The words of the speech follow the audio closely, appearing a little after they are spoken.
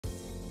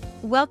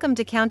Welcome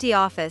to County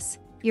Office,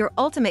 your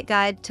ultimate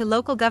guide to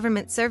local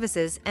government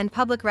services and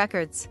public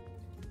records.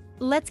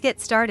 Let's get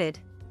started.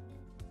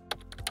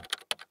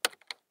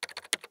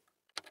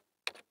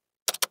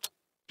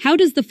 How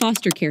does the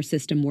foster care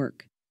system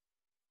work?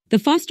 The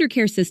foster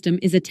care system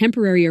is a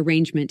temporary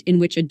arrangement in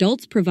which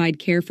adults provide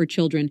care for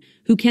children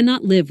who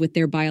cannot live with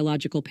their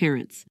biological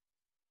parents.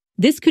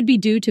 This could be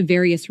due to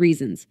various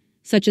reasons,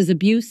 such as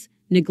abuse,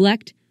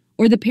 neglect,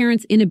 or the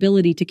parent's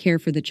inability to care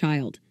for the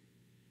child.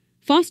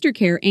 Foster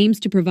care aims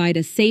to provide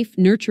a safe,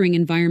 nurturing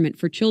environment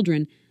for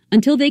children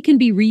until they can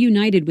be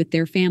reunited with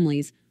their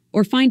families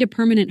or find a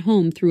permanent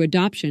home through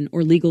adoption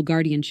or legal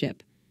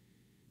guardianship.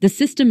 The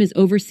system is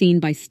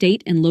overseen by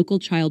state and local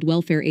child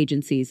welfare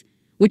agencies,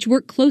 which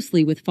work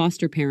closely with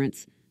foster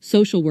parents,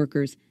 social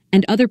workers,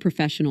 and other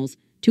professionals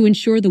to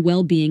ensure the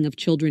well-being of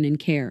children in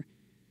care.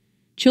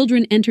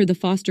 Children enter the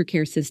foster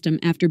care system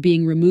after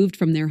being removed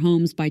from their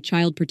homes by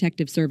Child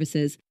Protective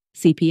Services,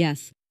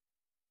 CPS.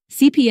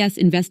 CPS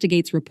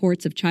investigates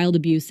reports of child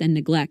abuse and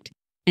neglect,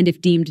 and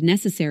if deemed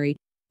necessary,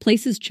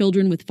 places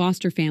children with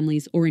foster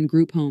families or in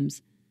group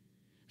homes.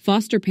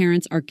 Foster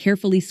parents are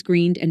carefully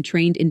screened and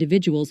trained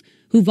individuals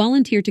who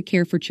volunteer to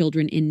care for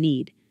children in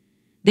need.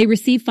 They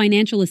receive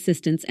financial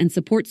assistance and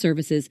support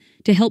services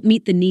to help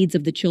meet the needs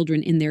of the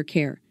children in their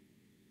care.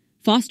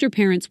 Foster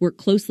parents work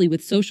closely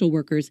with social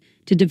workers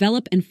to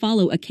develop and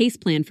follow a case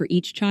plan for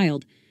each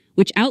child,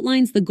 which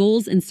outlines the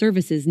goals and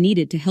services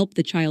needed to help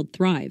the child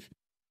thrive.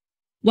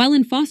 While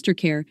in foster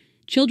care,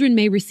 children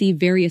may receive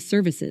various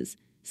services,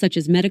 such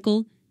as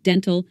medical,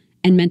 dental,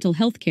 and mental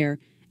health care,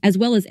 as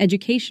well as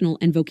educational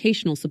and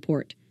vocational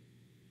support.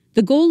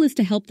 The goal is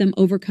to help them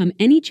overcome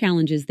any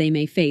challenges they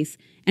may face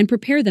and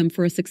prepare them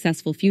for a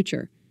successful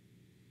future.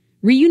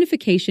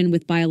 Reunification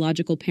with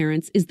biological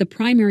parents is the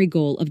primary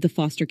goal of the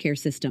foster care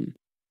system.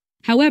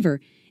 However,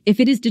 if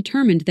it is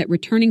determined that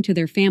returning to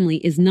their family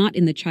is not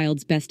in the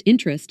child's best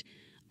interest,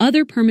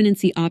 other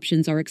permanency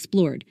options are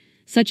explored,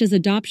 such as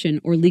adoption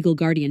or legal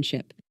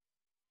guardianship.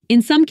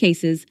 In some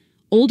cases,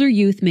 older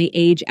youth may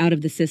age out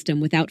of the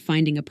system without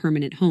finding a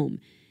permanent home,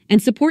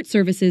 and support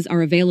services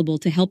are available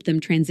to help them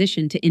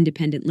transition to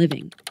independent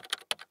living.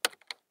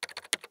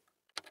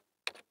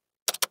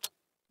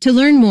 To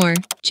learn more,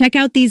 check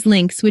out these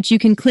links which you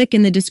can click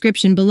in the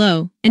description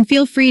below, and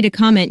feel free to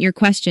comment your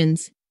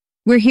questions.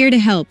 We're here to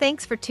help.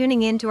 Thanks for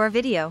tuning in to our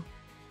video.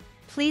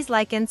 Please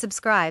like and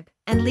subscribe,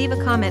 and leave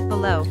a comment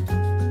below.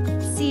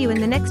 See you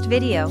in the next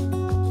video.